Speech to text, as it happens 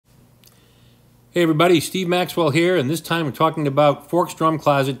Hey everybody, Steve Maxwell here, and this time we're talking about Forks Drum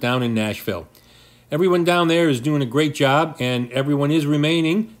Closet down in Nashville. Everyone down there is doing a great job, and everyone is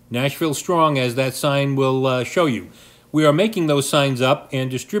remaining Nashville strong, as that sign will show you. We are making those signs up and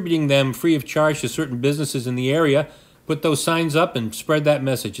distributing them free of charge to certain businesses in the area. Put those signs up and spread that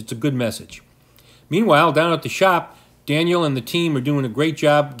message. It's a good message. Meanwhile, down at the shop, Daniel and the team are doing a great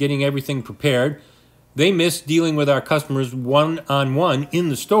job getting everything prepared. They miss dealing with our customers one-on-one in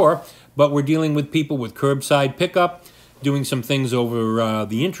the store, but we're dealing with people with curbside pickup, doing some things over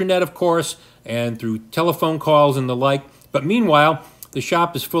the intranet, of course, and through telephone calls and the like. But meanwhile, the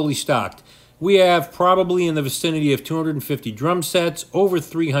shop is fully stocked. We have probably in the vicinity of 250 drum sets, over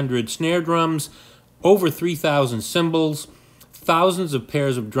 300 snare drums, over 3,000 cymbals, thousands of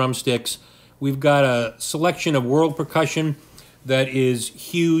pairs of drumsticks. We've got a selection of world percussion that is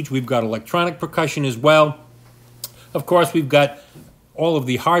huge. We've got electronic percussion as well. Of course, we've got all of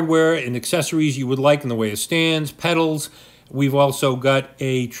the hardware and accessories you would like in the way of stands, pedals. We've also got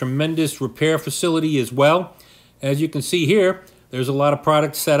a tremendous repair facility as well. As you can see here, there's a lot of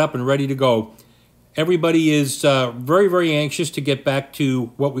products set up and ready to go. Everybody is very, very anxious to get back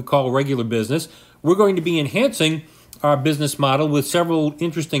to what we call regular business. We're going to be enhancing our business model with several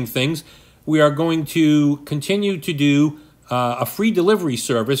interesting things. We are going to continue to do a free delivery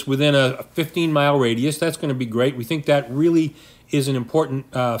service within a 15-mile radius. That's going to be great. We think that really is an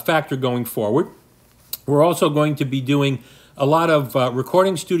important factor going forward. We're also going to be doing a lot of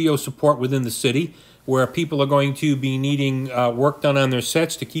recording studio support within the city, where people are going to be needing work done on their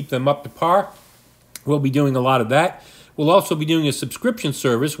sets to keep them up to par. We'll be doing a lot of that. We'll also be doing a subscription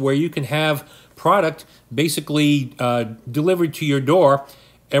service where you can have product basically delivered to your door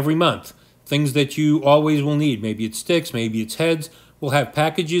every month. Things that you always will need. Maybe it's sticks, maybe it's heads. We'll have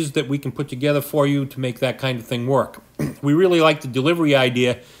packages that we can put together for you to make that kind of thing work. We really like the delivery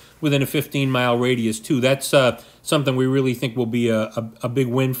idea within a 15-mile radius too. That's something we really think will be a big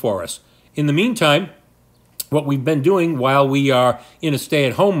win for us. In the meantime, what we've been doing while we are in a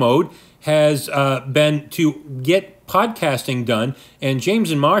stay-at-home mode has been to get podcasting done. And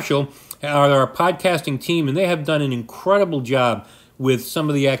James and Marshall are our podcasting team, and they have done an incredible job with some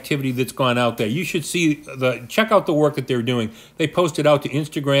of the activity that's gone out there. You should check out the work that they're doing. They post it out to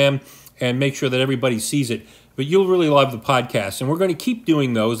Instagram and make sure that everybody sees it. But you'll really love the podcast, and we're going to keep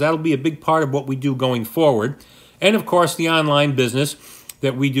doing those. That'll be a big part of what we do going forward. And, of course, the online business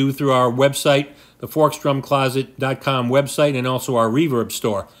that we do through our website, the forksdrumcloset.com website, and also our Reverb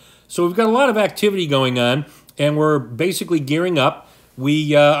store. So we've got a lot of activity going on, and we're basically gearing up.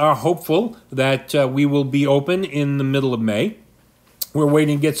 We are hopeful that we will be open in the middle of May. We're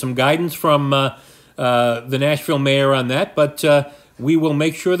waiting to get some guidance from the Nashville mayor on that, but we will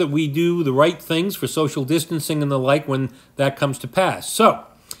make sure that we do the right things for social distancing and the like when that comes to pass. So,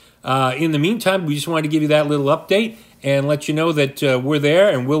 in the meantime, we just wanted to give you that little update and let you know that we're there,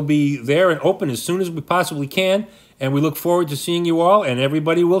 and we'll be there and open as soon as we possibly can, and we look forward to seeing you all, and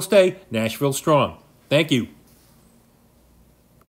everybody will stay Nashville strong. Thank you.